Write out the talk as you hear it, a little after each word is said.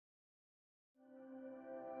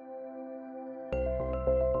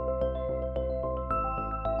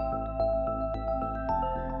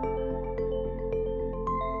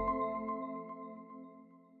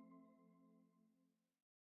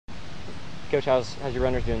Coach, how's your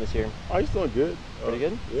runners doing this year? Oh, he's doing good. Pretty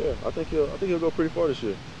good? Yeah, I think he'll go pretty far this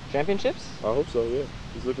year. Championships? I hope so. Yeah,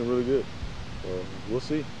 he's looking really good. We'll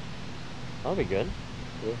see. That'll be good.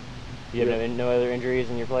 Yeah. You have no other injuries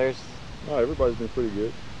in your players? No, everybody's been pretty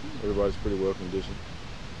good. Everybody's pretty well conditioned.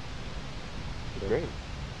 Yeah. Great.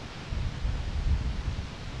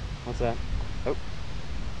 What's that? Oh.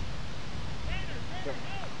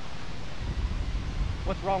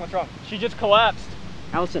 What's wrong? What's wrong? She just collapsed.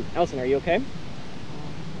 Allison, are you okay?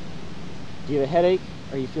 Do you have a headache?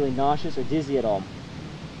 Are you feeling nauseous or dizzy at all?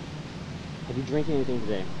 Have you drank anything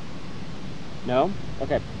today? No?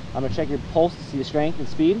 Okay. I'm gonna check your pulse to see the strength and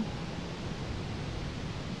speed.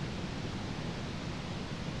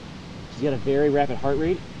 She's got a very rapid heart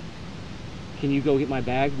rate. Can you go get my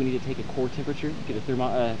bag? We need to take a core temperature, get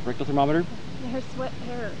a rectal thermometer. Her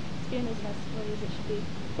skin isn't as sweaty as it should be.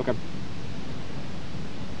 Okay.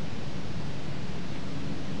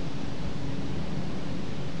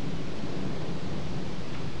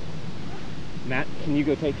 Matt, can you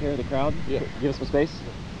go take care of the crowd? Yeah. Give us some space.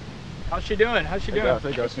 How's she doing? How's she doing?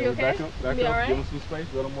 Is she okay? Back up. Be all right? Give them some space.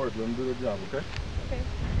 Let them work. Let them do their job. Okay. Okay.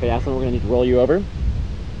 Okay, Aslan, we're gonna need to roll you over.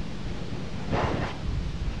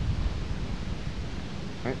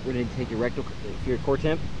 All right, we're gonna need to take your rectal for your core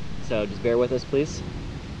temp. So just bear with us, please.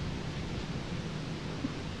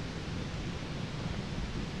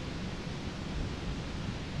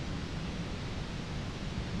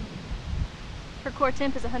 Her core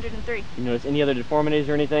temp is 103. You notice any other deformities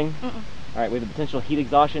or anything? Mm-mm. All right, we have a potential heat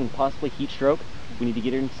exhaustion and possibly heat stroke. We need to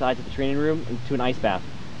get her inside to the training room and to an ice bath.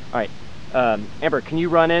 All right, Amber, can you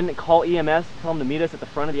run in, call EMS, tell them to meet us at the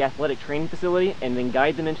front of the athletic training facility, and then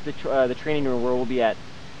guide them into the training room where we'll be at.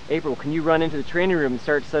 April, can you run into the training room and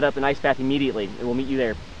start to set up an ice bath immediately, and we'll meet you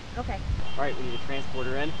there. Okay. All right, we need to transport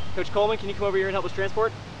her in. Coach Coleman, can you come over here and help us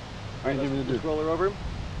transport? All right, let's roll her over.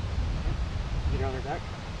 Get her on her back.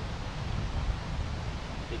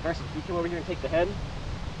 Hey, Carson, can you come over here and take the head?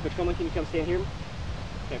 Coach Coleman, can you come stand here?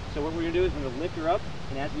 Okay, so what we're gonna do is we're gonna lift her up,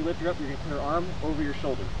 and as we lift her up, you're gonna put her arm over your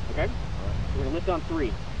shoulder, okay? All right. We're gonna lift on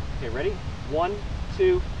 3. Okay, ready? 1,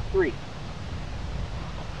 2, 3.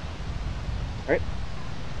 All right.